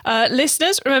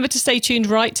 Listeners, remember to stay tuned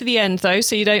right to the end, though,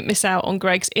 so you don't miss out on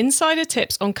Greg's insider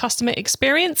tips on customer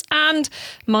experience and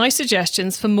my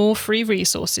suggestions for more free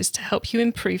resources to help you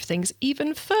improve things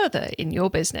even further in your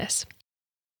business.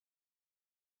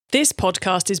 This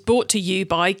podcast is brought to you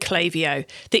by Klaviyo,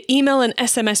 the email and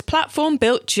SMS platform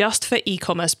built just for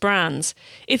e-commerce brands.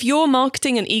 If you're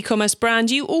marketing an e-commerce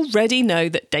brand, you already know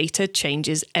that data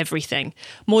changes everything.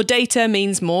 More data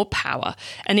means more power.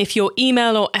 And if your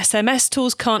email or SMS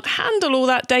tools can't handle all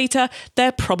that data,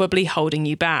 they're probably holding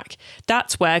you back.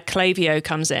 That's where Klaviyo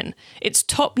comes in. Its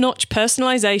top-notch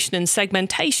personalization and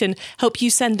segmentation help you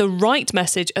send the right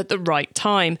message at the right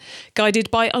time,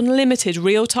 guided by unlimited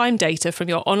real-time data from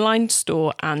your online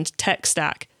store and tech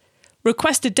stack.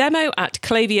 Request a demo at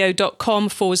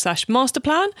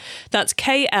klaviyo.com/masterplan. That's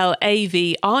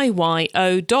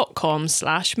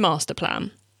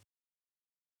KLAVIYO.com/masterplan.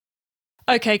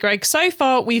 Okay, Greg, so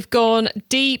far we've gone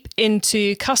deep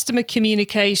into customer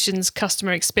communications,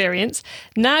 customer experience.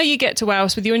 Now you get to wow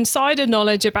us with your insider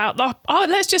knowledge about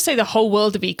let's just say the whole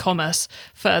world of e-commerce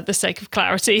for the sake of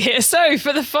clarity here. So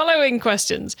for the following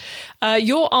questions,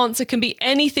 your answer can be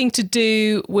anything to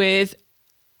do with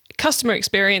customer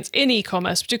experience in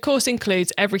e-commerce, which of course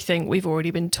includes everything we've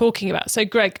already been talking about. So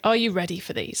Greg, are you ready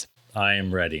for these? I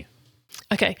am ready.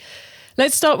 Okay.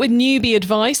 Let's start with newbie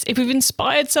advice. If we've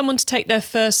inspired someone to take their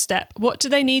first step, what do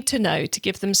they need to know to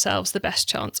give themselves the best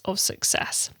chance of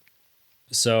success?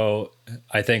 So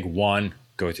I think one,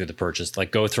 go through the purchase,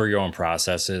 go through your own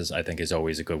processes, I think is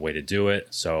always a good way to do it.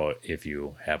 So if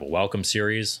you have a welcome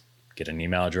series, get an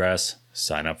email address,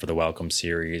 sign up for the welcome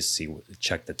series,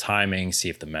 check the timing, see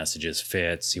if the messages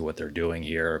fit, see what they're doing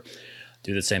here.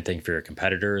 Do the same thing for your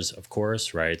competitors, of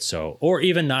course, right? So, or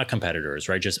even not competitors,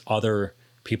 right? Just other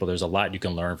people. There's a lot you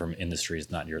can learn from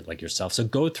industries not like yourself. So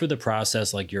go through the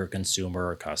process like you're a consumer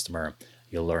or customer.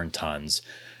 You'll learn tons.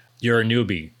 You're a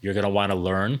newbie. You're going to want to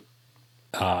learn.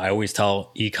 I always tell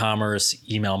e-commerce,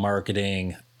 email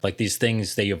marketing, like these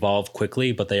things, they evolve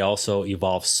quickly, but they also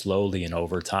evolve slowly and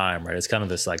over time, right? It's kind of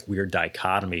this weird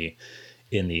dichotomy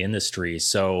in the industry.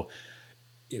 So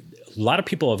a lot of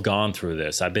people have gone through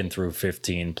this. I've been through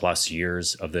 15 plus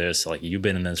years of this. You've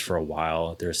been in this for a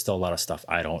while. There's still a lot of stuff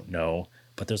I don't know,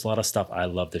 but there's a lot of stuff I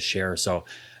love to share. So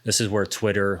this is where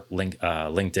Twitter,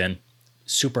 LinkedIn,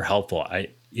 super helpful.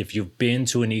 If you've been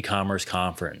to an e-commerce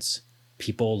conference,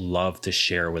 people love to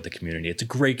share with the community. It's a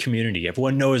great community.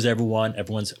 Everyone knows everyone.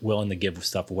 Everyone's willing to give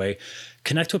stuff away.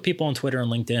 Connect with people on Twitter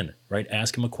and LinkedIn, right?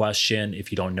 Ask them a question.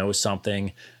 If you don't know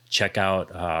something, check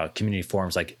out community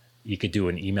forums. You could do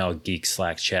an Email Geek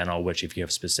Slack channel, which if you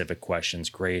have specific questions,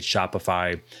 great.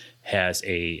 Shopify has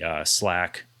a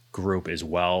Slack group as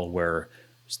well, where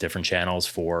there's different channels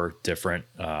for different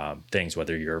things,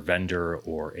 whether you're a vendor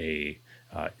or a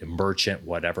merchant,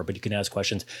 whatever, but you can ask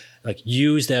questions.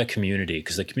 Use that community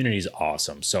because the community is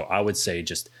awesome. So I would say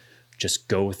just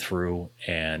go through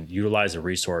and utilize the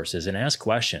resources and ask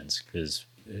questions because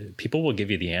people will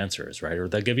give you the answers, right? Or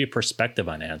they'll give you perspective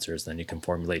on answers. Then you can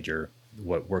formulate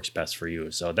what works best for you.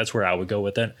 So that's where I would go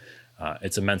with it.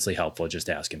 It's immensely helpful just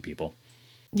asking people.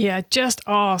 Yeah, just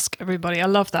ask, everybody. I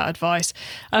love that advice.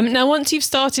 Now, once you've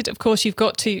started, of course, you've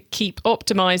got to keep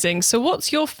optimizing. So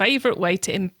what's your favorite way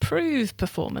to improve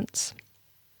performance?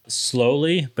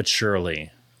 Slowly but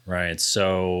surely, right?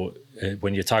 So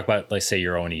when you talk about, let's say,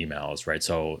 your own emails, right?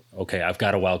 So, okay, I've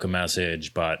got a welcome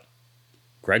message, but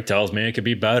Greg tells me it could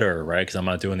be better, right? Because I'm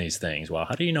not doing these things. Well,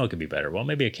 how do you know it could be better? Well,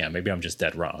 maybe it can. Maybe I'm just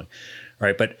dead wrong,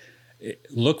 right? But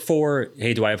look for,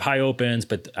 hey, do I have high opens,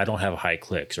 but I don't have high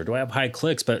clicks? Or do I have high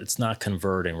clicks, but it's not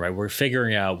converting, right? We're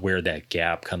figuring out where that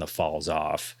gap kind of falls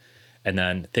off. And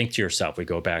then think to yourself, we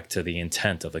go back to the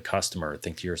intent of the customer.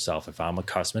 Think to yourself, if I'm a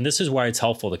customer, and this is why it's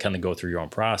helpful to kind of go through your own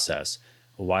process.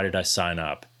 Well, why did I sign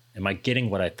up? Am I getting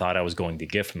what I thought I was going to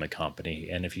get from the company?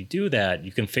 And if you do that,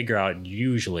 you can figure out,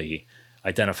 usually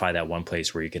identify that one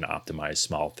place where you can optimize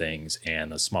small things.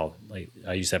 And like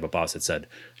I used to have a boss that said,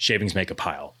 shavings make a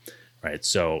pile, right?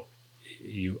 So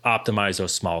you optimize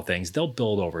those small things, they'll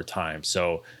build over time.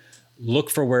 So look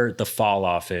for where the fall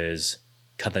off is,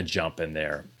 kind of jump in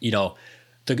there.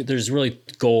 There's really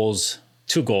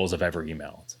two goals of every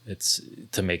email. It's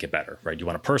to make it better, right? You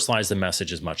want to personalize the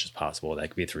message as much as possible. That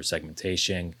could be through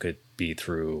segmentation, could be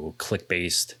through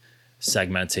click-based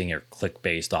segmenting or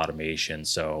click-based automation.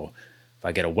 So if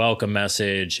I get a welcome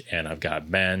message and I've got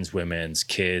men's, women's,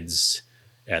 kids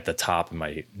at the top of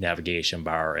my navigation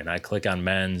bar, and I click on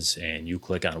men's and you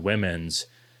click on women's,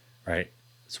 right?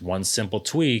 It's one simple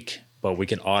tweak, but we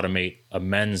can automate a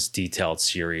men's detailed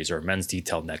series or a men's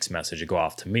detailed next message to go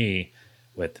off to me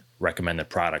with recommended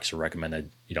products or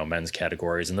recommended, men's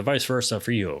categories, and the vice versa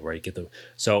for you, right?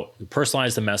 So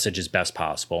personalize the message as best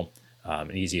possible,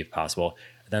 and easy if possible.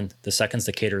 And then the second's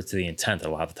to cater to the intent. A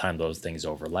lot of the time those things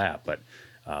overlap, but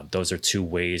those are two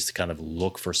ways to kind of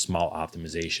look for small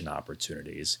optimization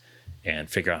opportunities and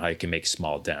figure out how you can make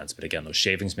small dents. But again, those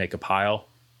shavings make a pile.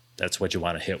 That's what you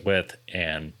want to hit with,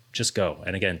 and just go.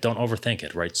 And again, don't overthink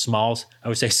it, right? I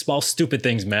would say small, stupid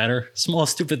things matter. Small,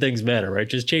 stupid things matter, right?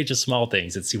 Just change the small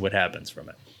things and see what happens from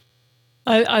it.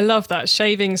 I love that.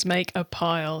 Shavings make a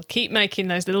pile. Keep making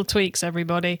those little tweaks,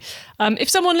 everybody. If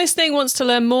someone listening wants to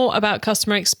learn more about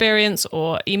customer experience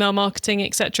or email marketing,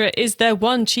 etc., is there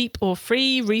one cheap or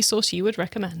free resource you would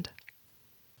recommend?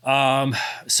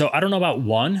 So I don't know about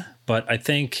one, but I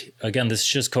think, again, this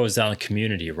just goes down to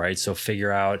community, right? So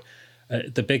figure out,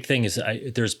 the big thing is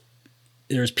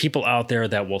there's people out there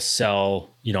that will sell,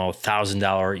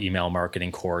 $1,000 email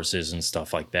marketing courses and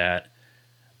stuff like that.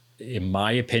 In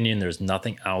my opinion, there's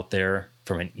nothing out there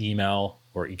from an email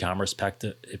or e-commerce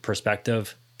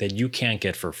perspective that you can't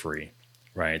get for free,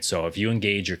 right? So if you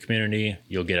engage your community,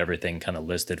 you'll get everything kind of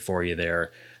listed for you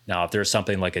there. Now, if there's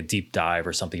something like a deep dive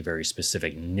or something very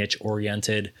specific, niche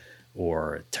oriented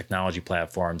or technology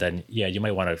platform, then yeah, you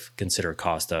might want to consider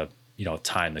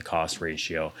time to cost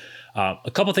ratio.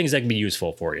 A couple things that can be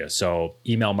useful for you. So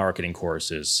email marketing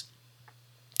courses,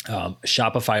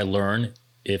 Shopify Learn.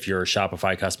 If you're a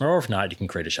Shopify customer, or if not, you can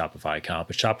create a Shopify account.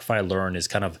 But Shopify Learn is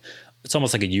it's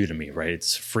almost like a Udemy, right?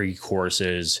 It's free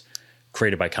courses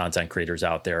created by content creators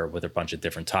out there with a bunch of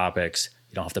different topics.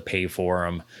 You don't have to pay for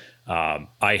them.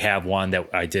 I have one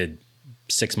that I did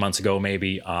 6 months ago,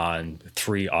 maybe, on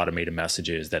 3 automated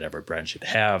messages that every brand should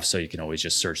have. So you can always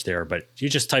just search there. But you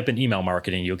just type in email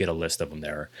marketing, you'll get a list of them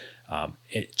there.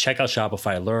 Check out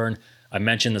Shopify Learn. I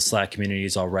mentioned the Slack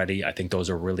communities already. I think those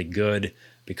are really good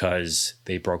because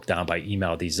they broke down by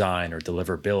email design or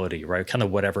deliverability, right? Kind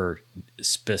of whatever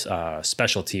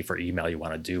specialty for email you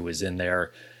want to do is in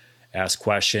there. Ask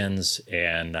questions.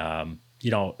 And,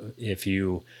 if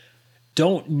you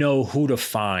don't know who to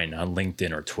find on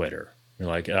LinkedIn or Twitter, you're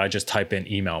like, I just type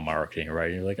in email marketing,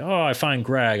 right? You're like, oh, I find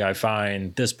Greg, I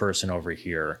find this person over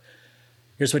here.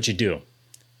 Here's what you do.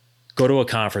 Go to a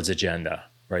conference agenda,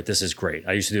 right? This is great.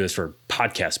 I used to do this for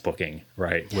podcast booking,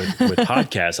 right? With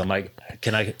podcasts, I'm like,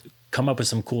 can I come up with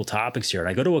some cool topics here? And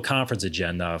I go to a conference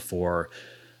agenda for,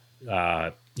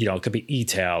 it could be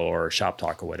eTail or Shop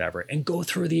Talk or whatever, and go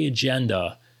through the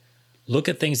agenda, look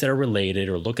at things that are related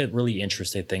or look at really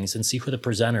interesting things and see who the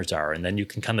presenters are. And then you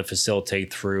can kind of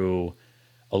facilitate through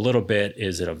a little bit.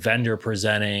 Is it a vendor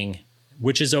presenting,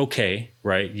 which is okay,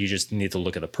 right? You just need to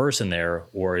look at the person there,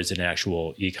 or is it an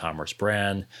actual e-commerce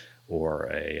brand or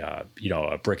a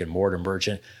brick and mortar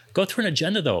merchant? Go through an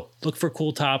agenda though. Look for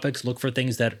cool topics, look for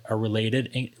things that are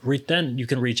related, and then you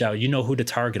can reach out. You know who to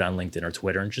target on LinkedIn or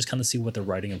Twitter and just kind of see what they're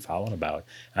writing and following about.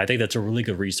 And I think that's a really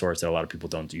good resource that a lot of people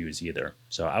don't use either.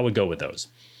 So I would go with those.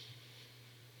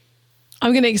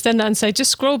 I'm going to extend that and say,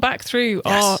 just scroll back through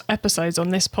our episodes on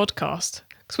this podcast.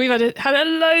 Because we've had a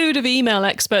load of email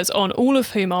experts on, all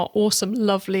of whom are awesome,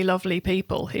 lovely, lovely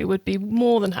people who would be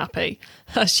more than happy,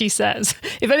 as she says.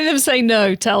 If any of them say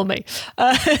no, tell me.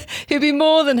 Who'd be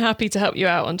more than happy to help you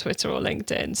out on Twitter or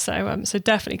LinkedIn. So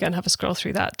definitely go and have a scroll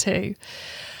through that too.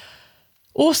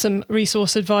 Awesome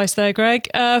resource advice there, Greg.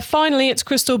 Finally, it's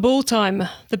crystal ball time,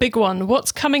 the big one.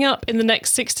 What's coming up in the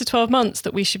next 6 to 12 months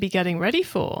that we should be getting ready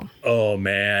for? Oh,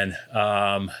 man.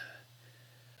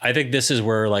 I think this is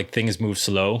where like things move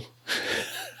slow.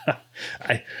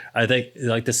 I think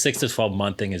like the 6 to 12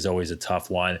 month thing is always a tough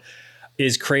one.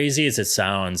 As crazy as it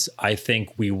sounds, I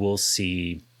think we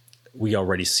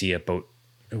already see it, but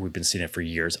we've been seeing it for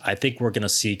years. I think we're going to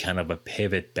see kind of a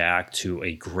pivot back to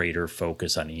a greater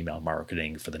focus on email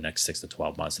marketing for the next 6 to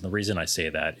 12 months. And the reason I say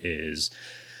that is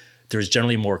there's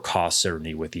generally more cost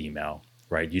certainty with email,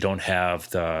 right? You don't have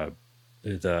the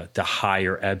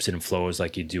higher ebbs and flows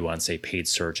like you do on, say, paid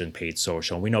search and paid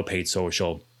social. We know paid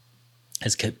social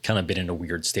has kind of been in a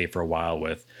weird state for a while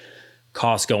with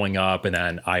costs going up and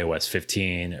then iOS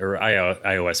 15 or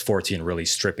iOS 14 really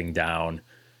stripping down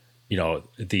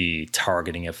the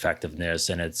targeting effectiveness,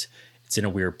 and it's in a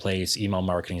weird place. Email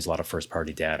marketing is a lot of first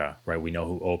party data, right? We know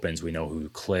who opens, we know who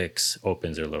clicks.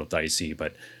 Opens are a little dicey,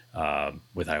 but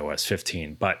with iOS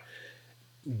 15, but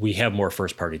we have more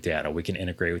first party data. We can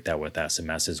integrate with that with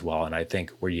SMS as well. And I think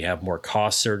where you have more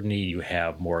cost certainty, you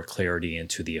have more clarity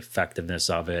into the effectiveness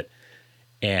of it,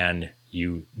 and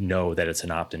you know that it's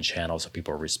an opt-in channel, so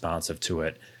people are responsive to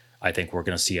it. I think we're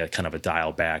going to see a kind of a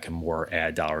dial back and more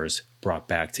ad dollars brought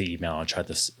back to email and try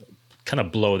to kind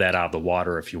of blow that out of the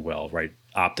water, if you will, right?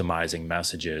 Optimizing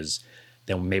messages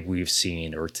than maybe we've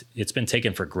seen, or it's been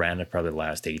taken for granted probably the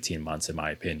last 18 months, in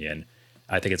my opinion.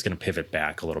 I think it's going to pivot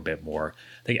back a little bit more.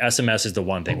 I think SMS is the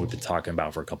one thing we've been talking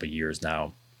about for a couple of years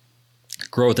now.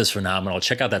 Growth is phenomenal.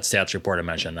 Check out that stats report I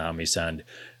mentioned on OmniSend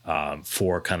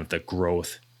for kind of the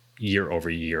growth year over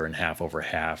year and half over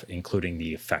half, including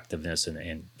the effectiveness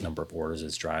and number of orders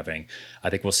it's driving.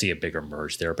 I think we'll see a bigger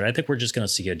merge there, but I think we're just going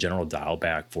to see a general dial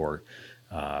back for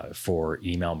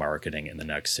email marketing in the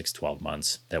next 6-12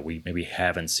 months that we maybe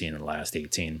haven't seen in the last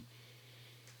 18.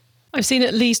 I've seen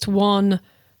at least one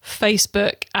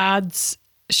Facebook ads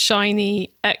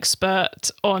shiny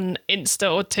expert on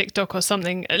Insta or TikTok or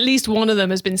something. At least one of them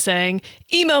has been saying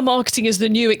email marketing is the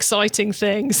new exciting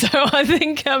thing. So I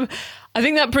think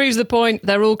that proves the point.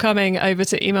 They're all coming over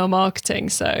to email marketing.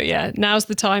 So yeah, now's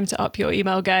the time to up your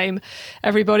email game,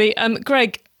 everybody.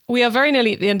 Greg, we are very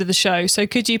nearly at the end of the show. So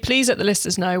could you please let the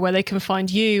listeners know where they can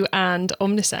find you and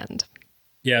OmniSend?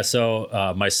 Yeah,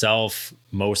 so myself,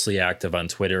 mostly active on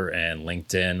Twitter and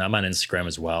LinkedIn. I'm on Instagram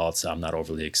as well. I'm not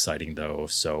overly exciting though.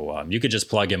 So you could just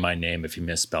plug in my name. If you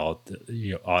misspell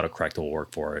it, autocorrect will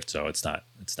work for it. So it's not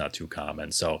too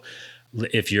common. So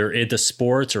if you're into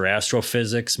sports or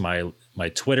astrophysics, my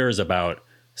Twitter is about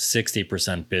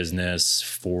 60% business,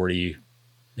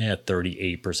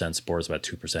 38% sports, about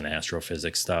 2%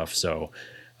 astrophysics stuff. So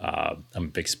I'm a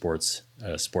big sports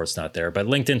nut there. But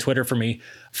LinkedIn, Twitter for me.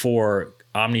 For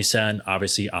OmniSend,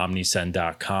 obviously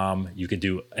omnisend.com. You could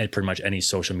do pretty much any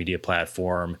social media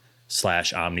platform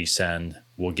 /OmniSend.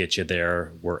 We'll get you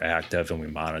there. We're active and we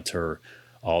monitor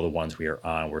all the ones we are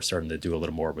on. We're starting to do a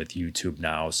little more with YouTube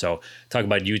now. So talk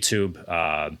about YouTube,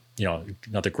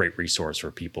 another great resource for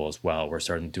people as well. We're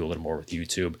starting to do a little more with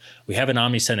YouTube. We have an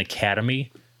OmniSend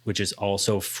Academy, which is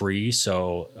also free.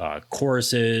 So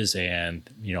courses and,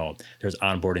 there's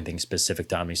onboarding things specific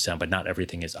to OmniSend, but not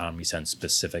everything is OmniSend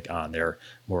specific on there,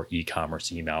 more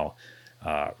e-commerce, email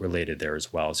related there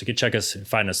as well. So you can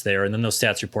find us there. And then those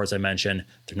stats reports I mentioned,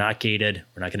 they're not gated.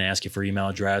 We're not going to ask you for email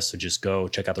address. So just go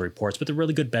check out the reports, but they're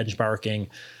really good benchmarking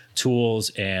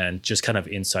tools and just kind of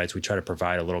insights. We try to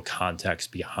provide a little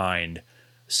context behind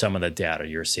some of the data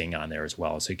you're seeing on there as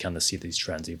well. So you kind of see these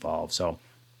trends evolve. So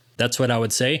that's what I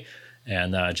would say.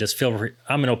 And just feel free.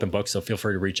 I'm an open book, so feel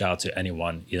free to reach out to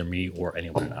anyone, either me or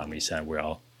anyone at OmniSend. We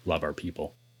all love our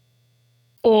people.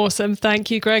 Awesome. Thank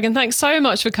you, Greg. And thanks so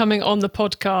much for coming on the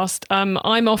podcast.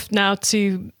 I'm off now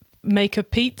to make a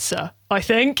pizza, I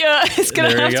think. It's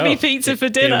going to have to be pizza for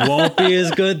dinner. It won't be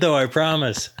as good, though, I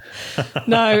promise.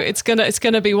 No, it's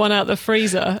gonna be one out the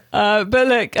freezer. But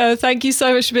look, thank you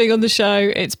so much for being on the show.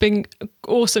 It's been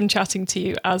awesome chatting to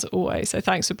you, as always. So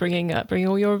thanks for bringing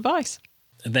all your advice.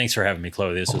 And thanks for having me,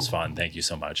 Chloe. This was fun. Thank you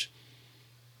so much.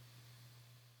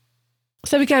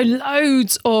 So we go,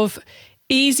 loads of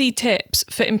easy tips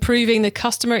for improving the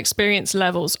customer experience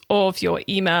levels of your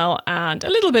email and a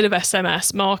little bit of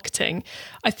SMS marketing.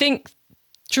 I think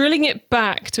drilling it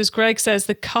back to, as Greg says,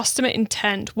 the customer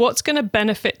intent, what's going to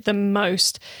benefit them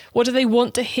most? What do they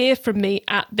want to hear from me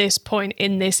at this point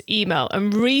in this email?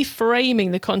 And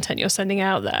reframing the content you're sending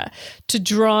out there to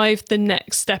drive the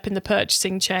next step in the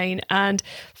purchasing chain, and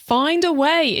find a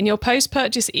way in your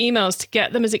post-purchase emails to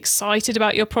get them as excited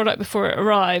about your product before it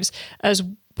arrives as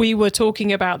we were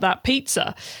talking about that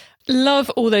pizza. Love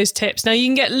all those tips. Now, you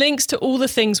can get links to all the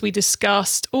things we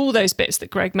discussed, all those bits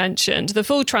that Greg mentioned, the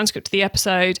full transcript of the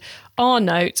episode, our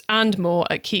notes and more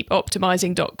at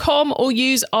keepoptimizing.com, or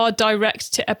use our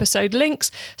direct to episode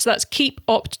links. So that's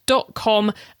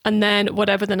keepopt.com, and then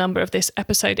whatever the number of this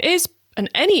episode is, and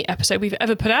any episode we've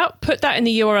ever put out, put that in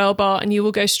the URL bar and you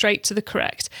will go straight to the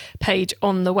correct page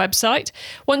on the website.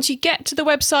 Once you get to the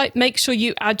website, make sure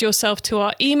you add yourself to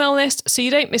our email list so you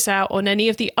don't miss out on any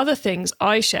of the other things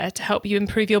I share to help you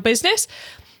improve your business.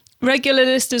 Regular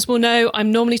listeners will know I'm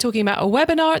normally talking about a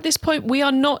webinar at this point. We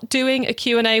are not doing a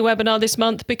Q&A webinar this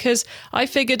month because I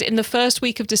figured in the first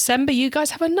week of December, you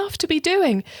guys have enough to be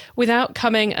doing without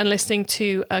coming and listening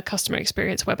to a customer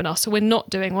experience webinar. So we're not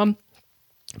doing one.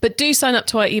 But do sign up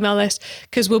to our email list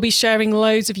because we'll be sharing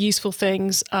loads of useful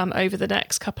things over the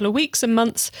next couple of weeks and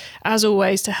months, as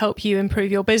always, to help you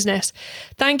improve your business.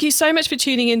 Thank you so much for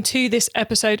tuning in to this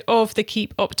episode of the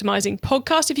Keep Optimizing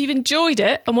podcast. If you've enjoyed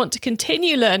it and want to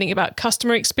continue learning about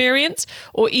customer experience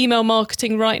or email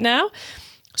marketing right now,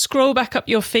 scroll back up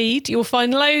your feed. You'll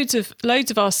find loads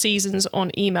of our seasons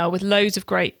on email with loads of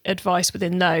great advice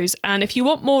within those. And if you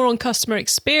want more on customer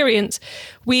experience,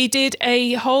 we did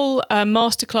a whole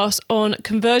masterclass on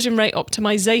conversion rate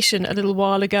optimization a little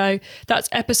while ago. That's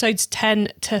episodes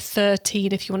 10 to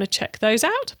 13 if you want to check those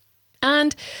out.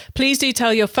 And please do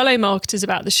tell your fellow marketers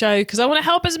about the show because I want to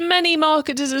help as many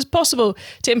marketers as possible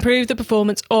to improve the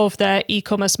performance of their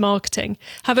e-commerce marketing.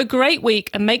 Have a great week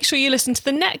and make sure you listen to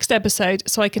the next episode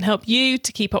so I can help you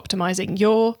to keep optimizing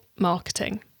your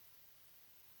marketing.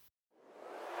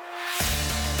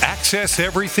 Access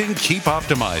everything Keep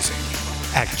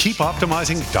Optimizing at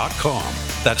keepoptimizing.com.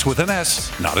 That's with an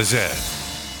S, not a Z.